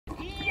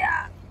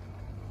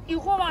有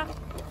货吗？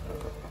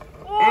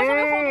哇，上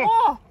面好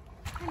多！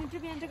看你这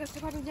边这个石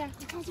块中间，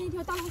你发现一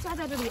条大龙虾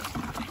在这里。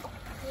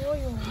哦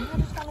呦，你看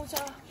这是大龙虾，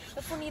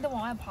在奋力的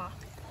往外爬，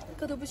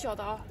个头不小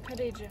的啊！看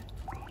这一只，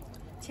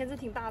钳子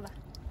挺大的，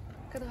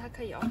个头还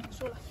可以啊，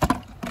收了。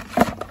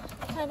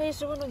看这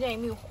石块中间有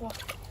没有货？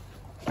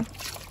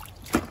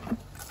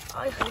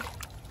哎呦！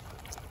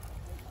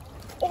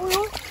哦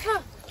呦，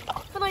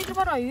看到一只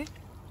八爪鱼，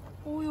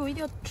哦呦，一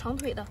条长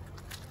腿的。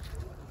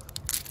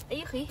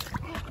哎嘿，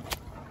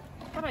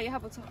八爪鱼还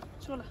不错，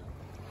收了。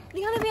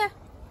你看那边，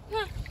你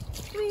看，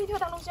又一条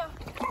大龙虾。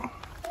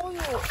哦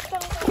呦，大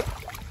龙虾，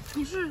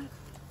你是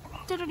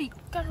在这里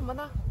干什么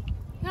呢？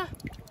你看，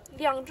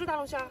两只大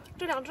龙虾，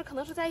这两只可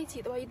能是在一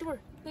起的吧，一对儿。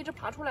那只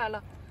爬出来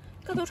了，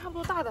个头差不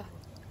多大的，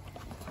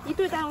一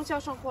对大龙虾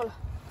上货了。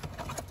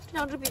这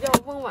两只比较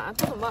温婉，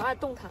不怎么爱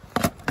动弹，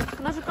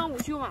可能是刚午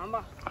休完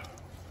吧，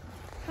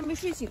还没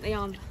睡醒的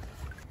样子。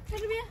看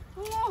这边，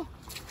哦，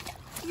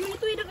有一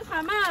对这个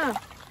海鳗，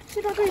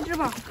去抓这一只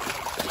吧。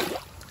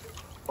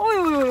哦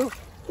呦呦呦，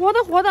活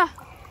的活的，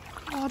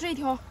哇，这一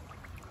条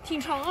挺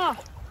长啊。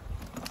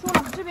说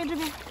了，这边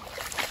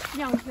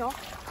两条，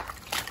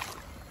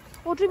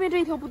哦，这边这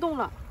一条不动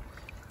了，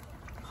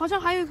好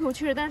像还有一口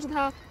气儿，但是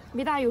它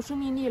没大有生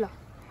命力了。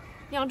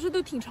两只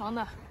都挺长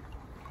的。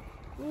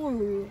哦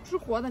呦，是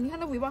活的，你看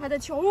那尾巴还在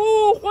翘。哦，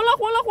活了！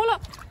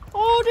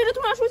哦，这只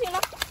突然苏醒了。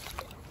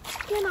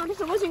天哪，这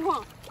什么情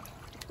况？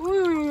哦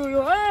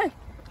呦，哎，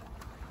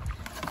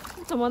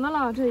怎么的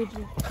了？这一只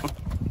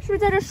是不是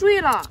在这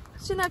睡了？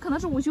现在可能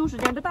是午休时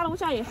间，这大龙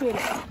虾也睡了，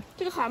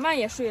这个海鳗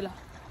也睡了。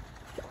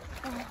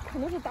啊，可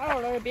能是打扰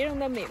了别人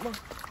的美梦。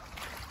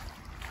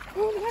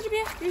哦，你看这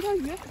边有一条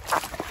鱼。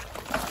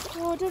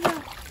哦，这是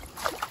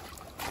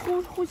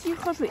呼吸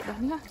喝水的，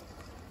你看。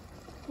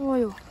哦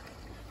呦。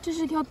这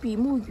是一条比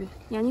目鱼，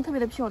眼睛特别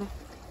的漂亮，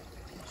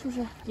是不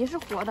是？也是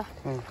活的。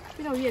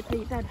这条鱼也可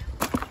以带着。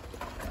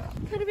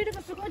看这边这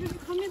个石块，这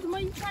旁边怎么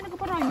一看这个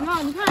八爪鱼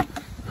啊？你看，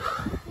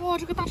哇，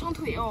这个大长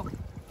腿哦，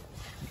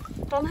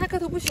长得还个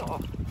头不小，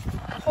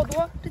好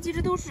多，这几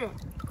只都是。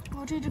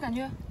哇，这只感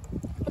觉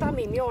不大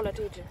美妙了，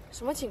这只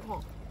什么情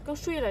况？跟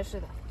睡了似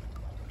的。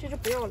这只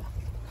不要了。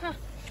看，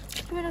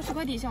这边这石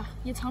块底下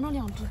也藏着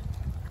两只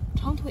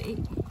长腿。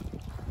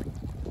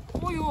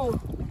哦呦，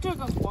这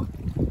个活。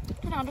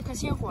这两只可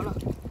鲜活了，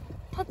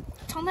它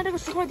藏在这个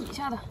石块底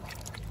下的，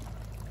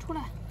出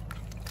来，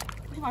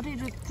我就把这一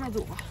只拽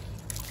走吧。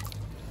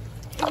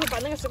一会儿把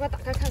那个石块打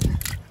开看看。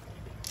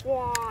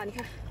哇，你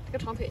看这个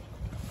长腿，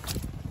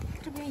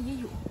这边也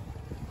有。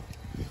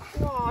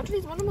哇，这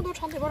里怎么那么多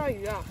长腿八爪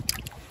鱼啊？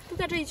都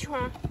在这一圈，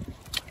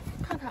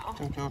看看啊。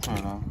这掉水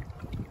了。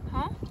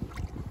啊？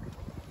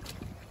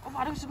我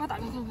把这个石块打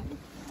开看看。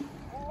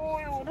哦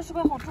呦，这石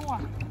块好重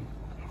啊！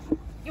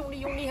用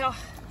力啊！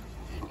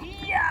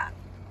哎呀！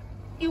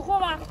有货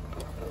吗？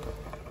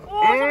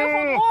哇，上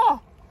面好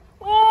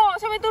多！哇，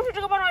下面都是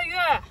这个八爪鱼，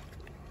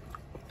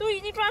都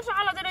已经专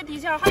杀了，在这底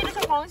下还有一只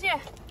小螃蟹，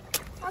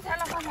发财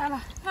了！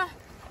看，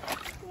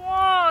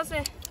哇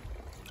塞，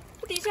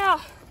这底下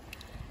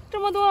这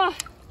么多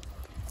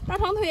大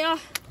长腿啊，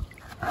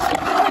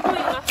太过瘾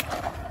了！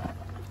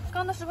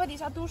刚的石块底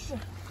下都是，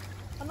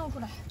它弄出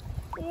来，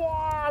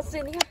哇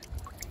塞，你看，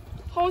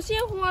好鲜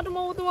活啊，这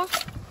么多，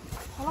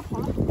跑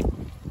了，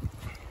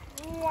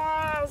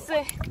哇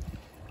塞！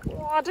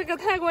哇，这个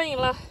太过瘾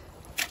了！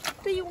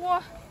这一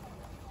窝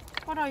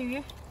八爪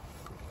鱼，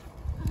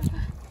看，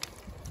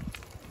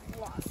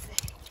哇塞，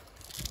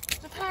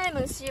这太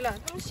能吸了！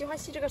他们喜欢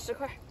吸这个石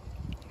块。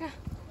看，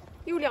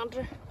又两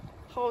只，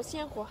好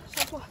鲜活！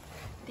上货，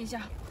底下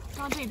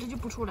刚刚这一只就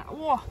不出来，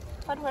哇，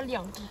翻出来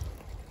两只。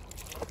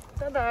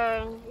等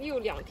等，又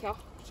两条，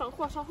上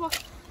货！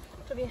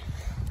这边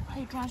还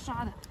有专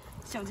杀的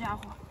小家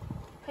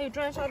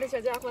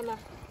伙，呢，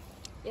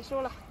也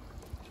收了，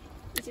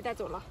一起带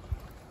走了。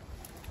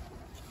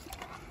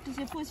这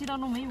些缝隙当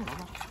中没有了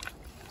吧？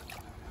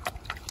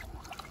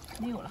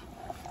没有了。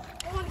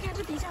哇，你看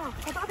这底下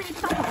好大的一只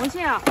大螃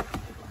蟹啊！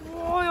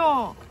哦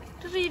哟，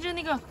这是一只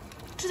那个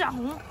指甲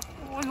红。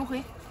哦呦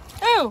嘿，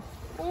哎呦，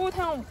哦，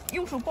它要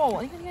用手抱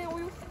我，你看，哦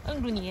呦，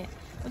摁住你。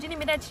我今天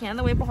没带钳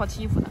子，我也不好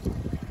欺负的。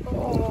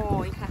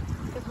哦，你看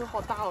这头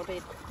好大哦，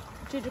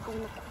这只公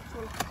的，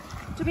收了。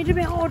这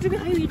边哦，这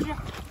边还有一只。哎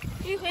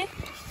呦嘿，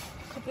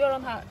可不要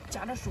让它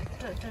夹着手，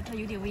这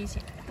有点危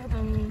险。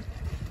等，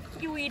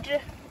又一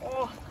只。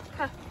哦，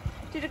看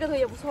这只个头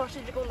也不错，是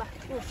一只公的，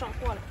又上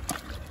货了。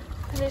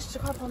看这石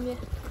块旁边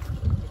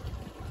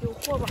有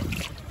货吧？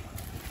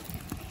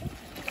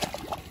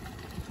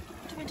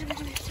这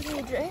边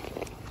一只，哎，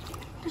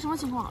这什么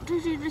情况？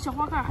这是一只小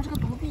花盖，还是个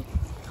独臂，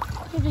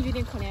这只有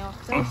点可怜啊，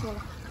咱也说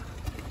了。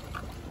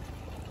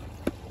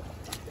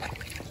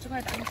石块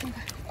打开看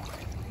看，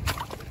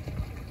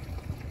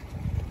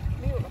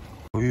没有了。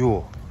哎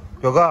呦，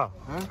表哥，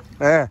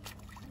哎，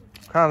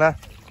看来，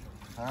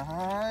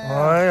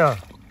哎呀。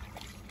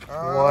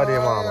我的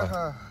妈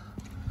妈！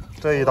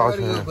这一大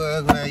群，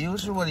乖，又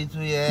是我的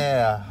最爱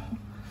呀！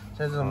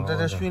这怎么在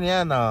这训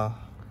练呢？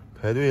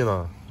排队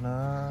呢。哎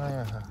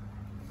呀，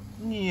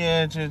你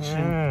这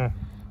是，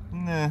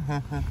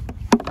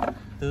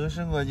都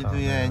是我的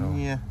队呀，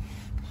你。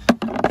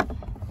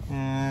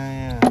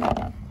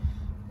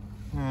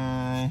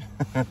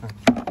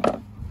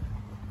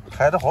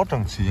排的好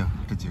整齐呀，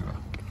这几个。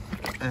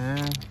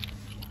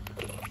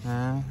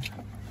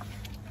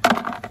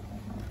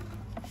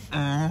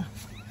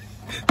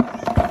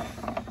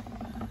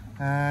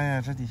哎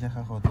呀，这底下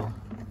还好多。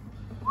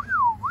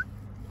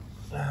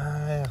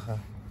哎呀呵，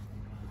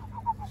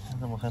现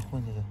在我还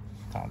混这个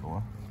大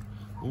螺。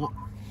这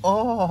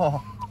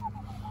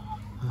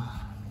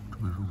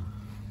个肉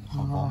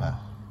好饱满，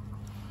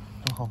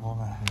都好饱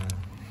满。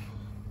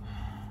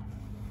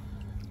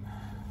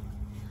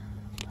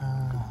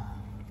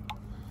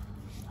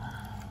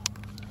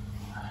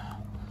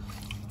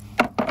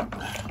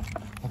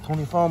往桶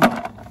里放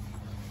吧，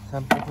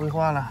咱别废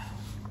话了。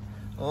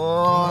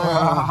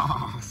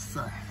哇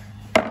塞，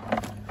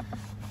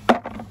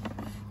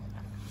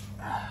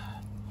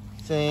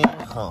真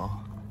好。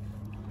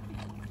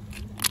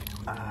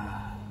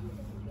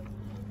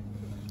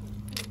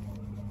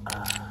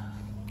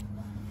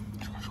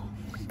这个肉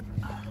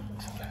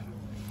出来了。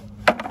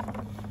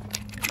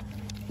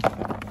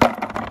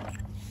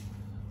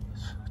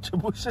这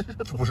不是肉，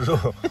不是肉，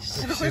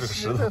是个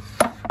石头，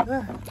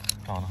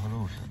长得和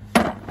肉似的。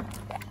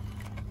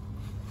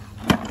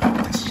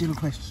吸了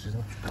块石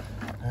头，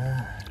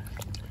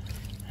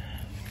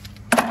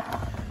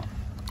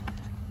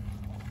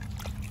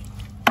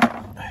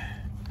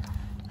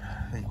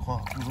废话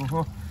不多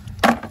说，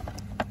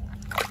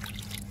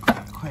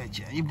快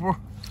捡一波。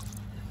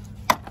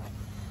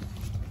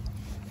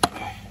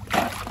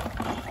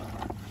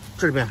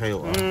这边还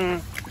有啊？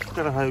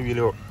这里还有鱼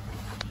溜。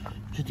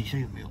这底下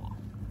有没有啊？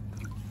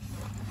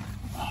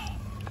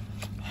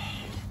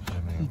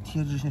一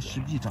贴这些石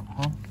壁长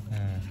啊。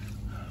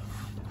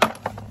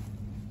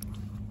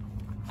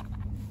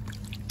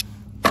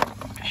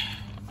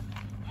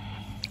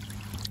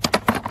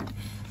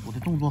我的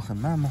动作很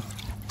慢吗？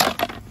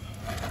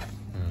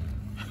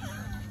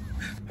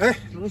哎，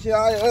龙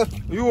虾呀！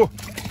哎呦，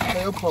还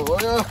有朋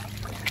友，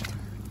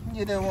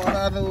你得往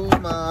哪走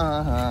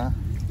嘛？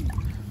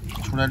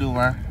出来遛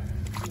弯，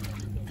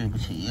对不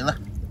起了，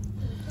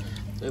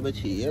对不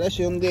起了，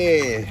兄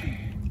弟，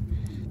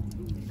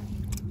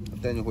我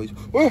带你回去。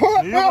我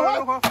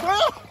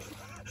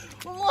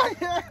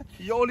天，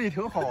腰力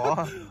挺好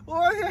啊！我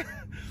天！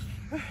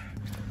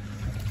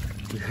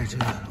你看这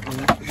个，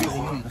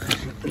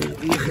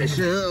有一个海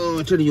参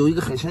哦，这里有一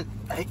个海参，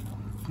哎，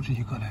不止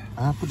一个嘞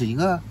啊，不止一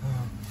个，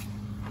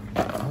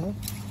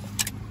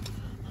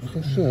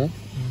还是，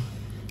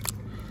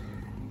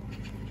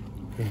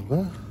两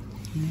个，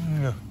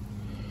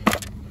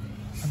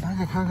打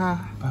开看看，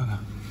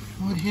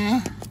我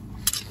天，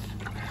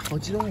好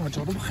激动啊，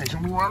找到海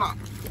参窝了，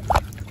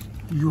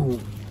哟，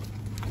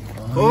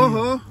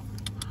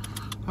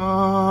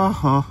好，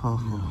好，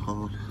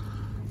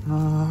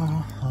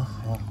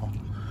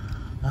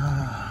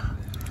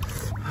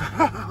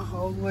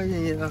好过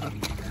瘾呀！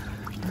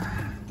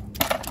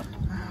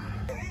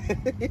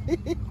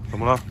怎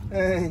么了？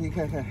哎，你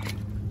看看，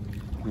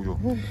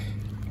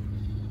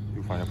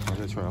又发现螃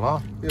蟹群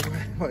了。又发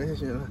现螃蟹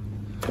群了，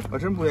我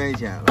真不愿意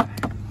捡了。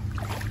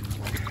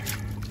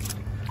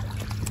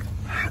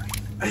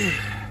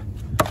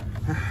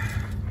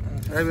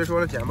哎，别说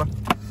了，捡吧。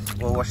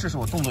我试试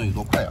我动作有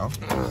多快啊！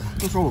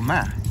都说我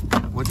慢，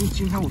我就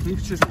今天我非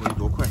试试我有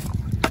多快。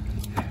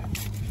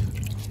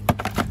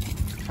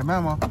还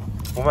慢吗？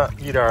不慢，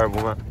一点也不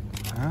慢。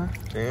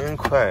真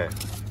快！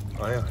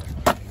哎呀，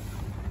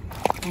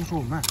都说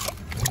我慢，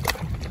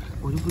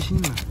我就不信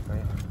了。哎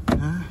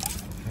呀，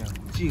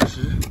计个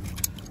时，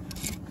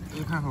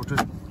你看看我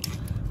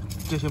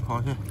这些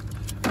螃蟹，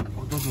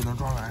我多久能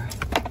抓完？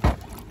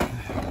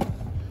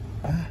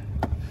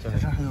这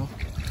还有。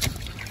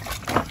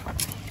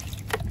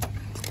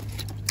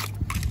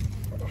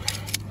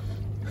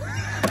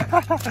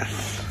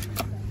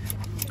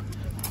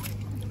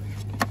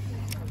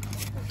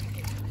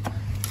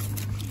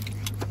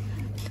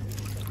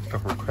这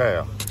会儿快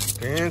呀，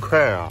真快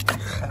呀！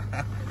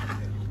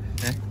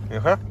哎，你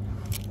看，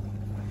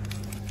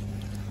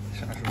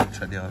啥时候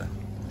扯掉的？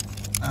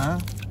啊？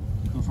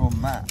都说我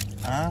慢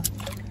啊？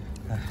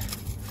哎，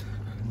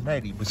耐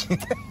力不行。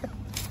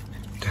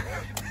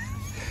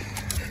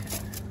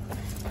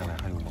看来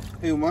还有吗？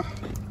还有吗？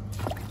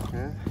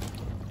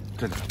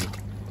这里还有。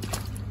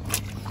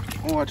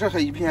哇，这还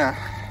一片。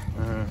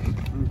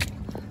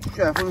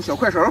旋风小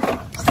快手，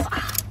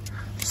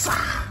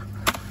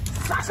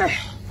撒塞。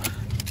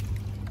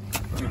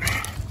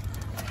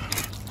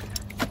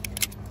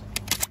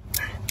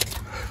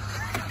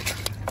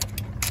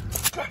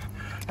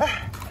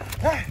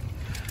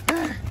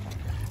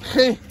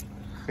嘿，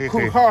口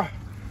号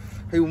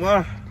还有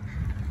吗？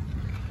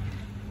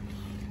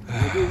我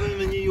就问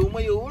问你有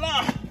没有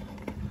了？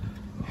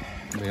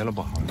没了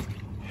吧？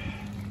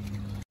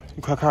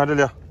你快看这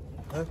里。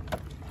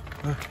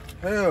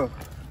哎呦，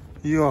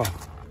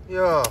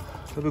哟，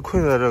它被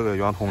困在这个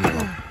圆筒里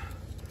了。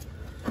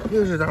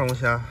又是大龙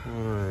虾。哎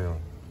呀，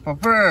宝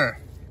贝儿，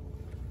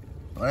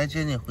我来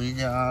接你回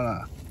家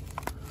了，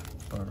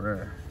宝贝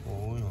儿。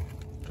哦哟，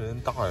真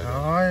大呀！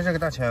哎，这个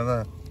大钳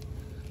子，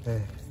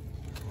哎，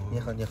你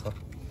好，你好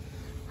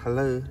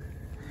 ，Hello，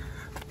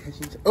 开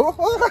心哦，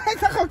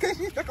他好开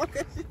心，他好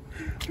开心，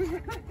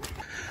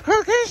好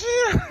开心，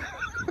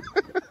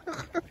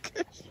好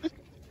开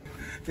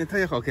心，他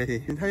也好开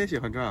心，他也喜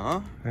欢这样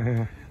啊，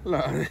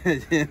老开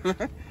心了，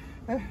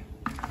哎，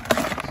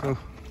走，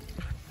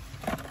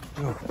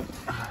哟，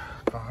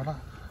嘎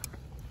了，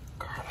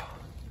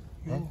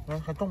哎，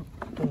还动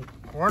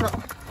活呢，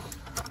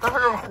那还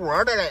是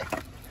活的嘞。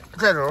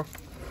再走，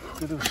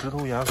跟这个石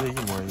头颜色一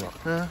模一样。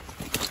嗯，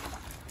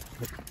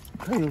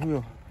哎呦哎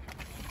呦，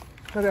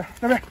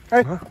那边，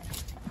哎，哪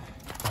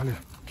里？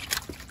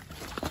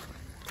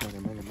慢点，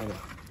哎呦，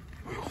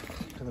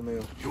看到没有？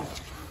哟，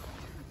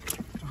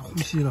这呼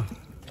吸了。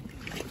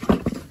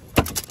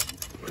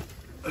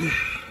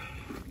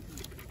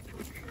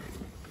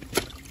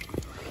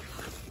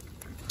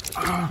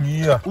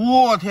你呀，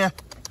我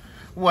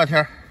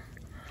天，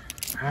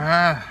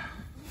啊，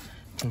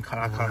听咔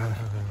啦咔啦。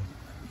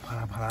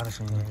啪啦的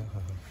声音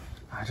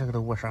啊！这个都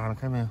握沙了，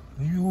看没有？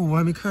哎呦，我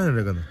还没看见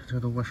这个呢，这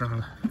都握沙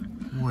了。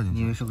我你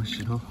以为是个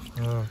石头？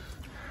嗯，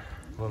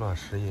鹅卵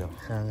石一样。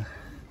3个，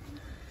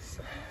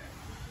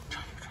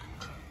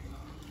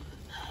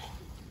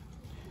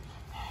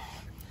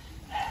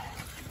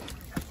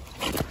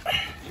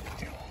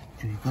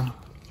就一个。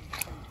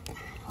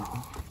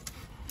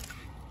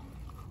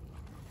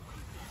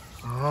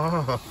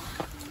啊！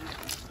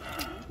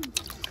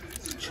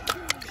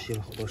吸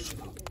了好多石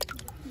头。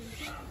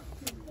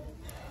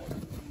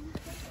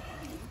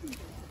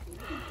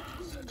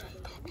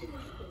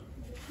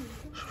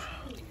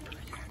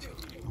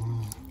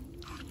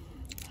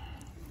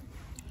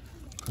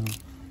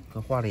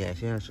跟画了眼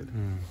线似的，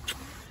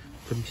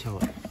真漂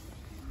亮。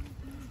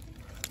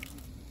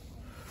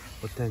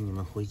我带你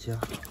们回家，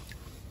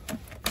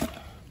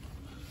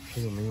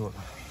还有没有了？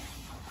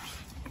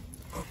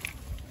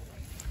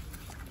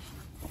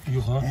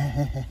哟呵，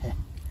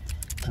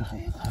这还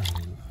有一个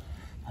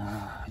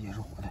啊，也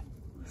是活的。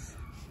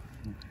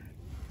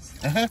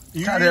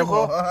差点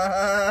跑，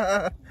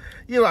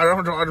一把让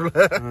我抓住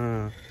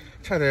了。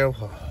差点要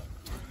跑。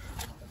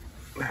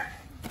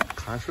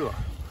弹射，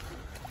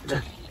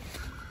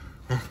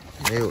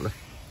没有了。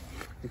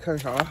你看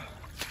啥？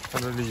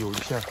看这里有一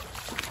片。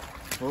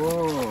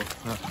哦，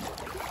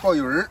鲍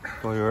鱼儿，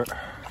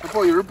这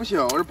鲍鱼儿不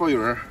小，这鲍鱼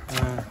儿。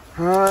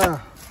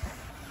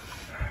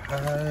哎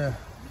呀，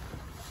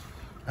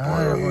哎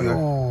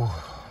呦，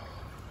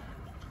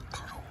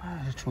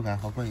哎，这触感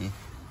好过瘾。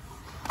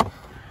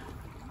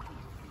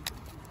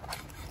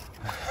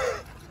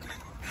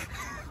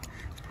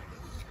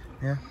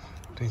你看，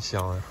真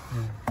香啊！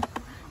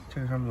这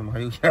个上面怎么还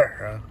有眼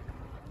儿啊？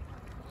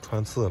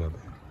穿刺了呗！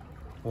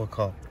我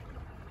靠！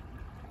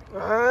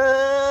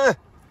哎，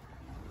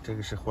这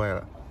个是坏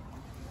了，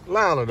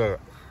烂了这个。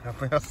啊，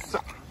不要撒！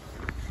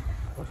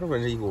我说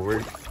闻着一股味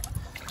儿。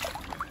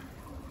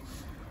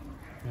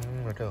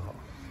那正好。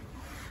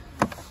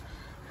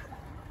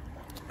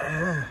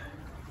哎。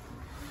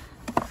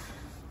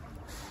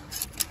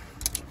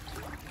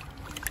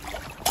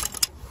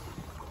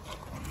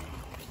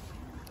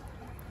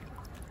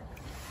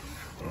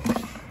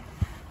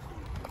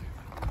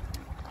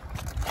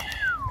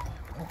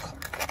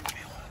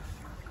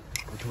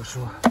我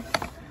说，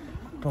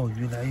鲍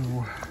鱼来一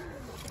窝。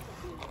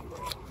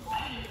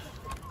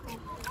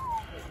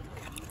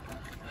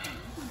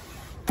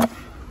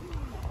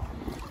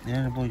你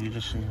看这鲍鱼这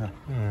身上，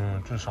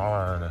这啥玩意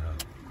儿呢？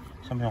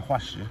上面有化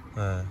石，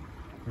是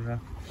不是？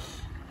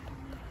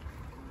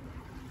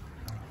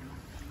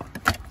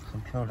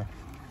很漂亮，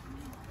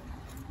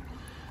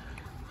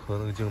和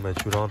那个静脉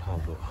曲张差不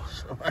多。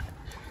什么玩意儿？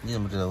你怎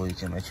么知道我有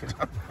静脉曲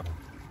张？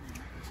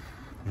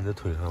你的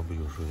腿上不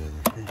有输液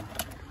的？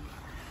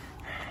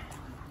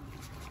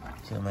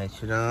静脉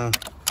曲张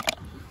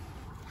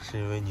是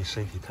因为你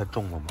身体太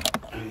重了吗？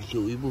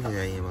有一部分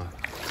原因吧，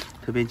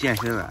特别健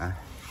身碗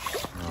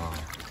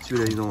剧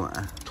烈运动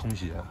碗充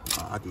血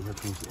啊，底下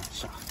充血，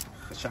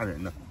吓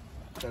人呢。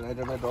再来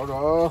这边找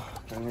找，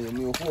看看有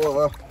没有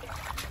货。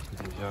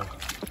底下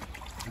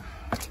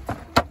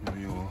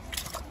没有，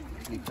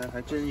你看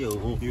还真有。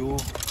哟，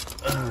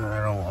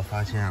让我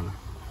发现了，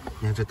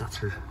你看这大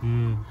刺儿，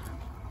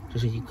这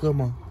是一个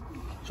吗？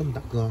这么大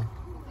个，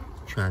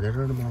全在这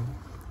儿了吗？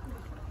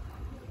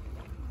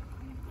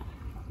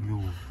哟，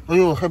哎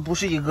呦，还不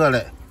是一个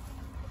嘞！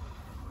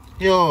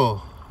哟，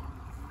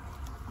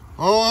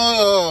哦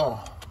哟，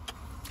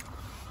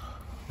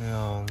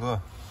两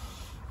个，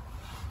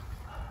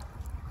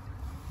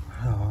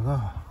还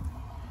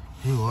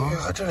有啊，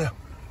还这里，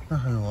那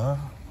还有啊，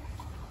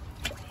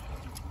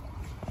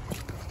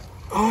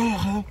哎呀，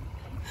还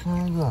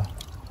3个，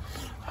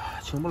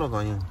轻不老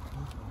高兴。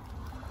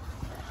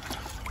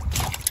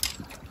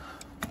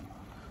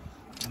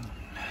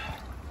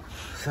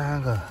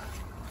3个，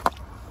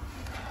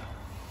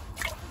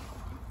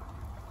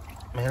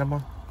没了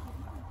吗？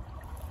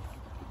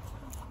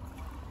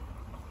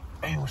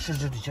哎呦，是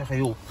这底下还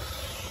有，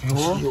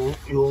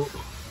有，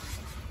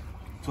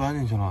钻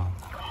进去了。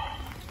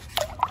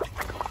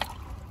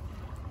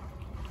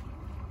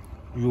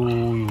呦呦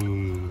呦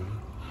呦！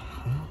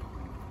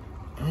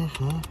哎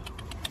行。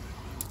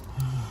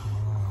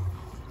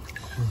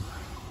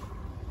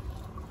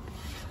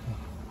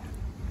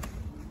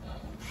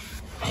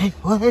哎，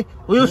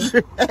我又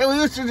吃，哎，我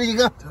又吃这一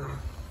个。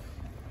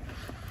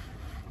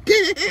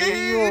哎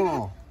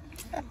呦！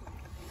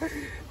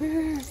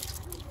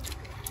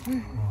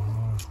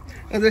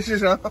我再试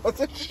试，我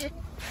再试试。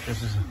再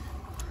试试。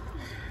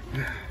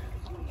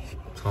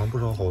藏不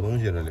少好东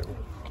西这里边，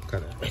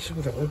看来。哎，师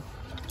傅，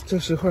这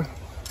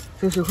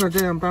石块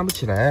这样搬不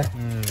起来。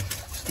嗯，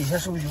底下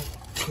是不是有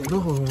挺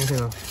多好东西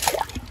啊？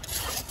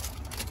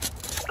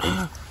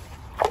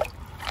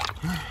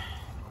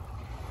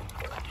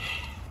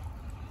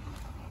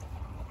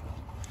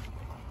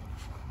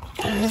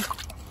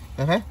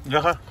哎，你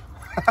看。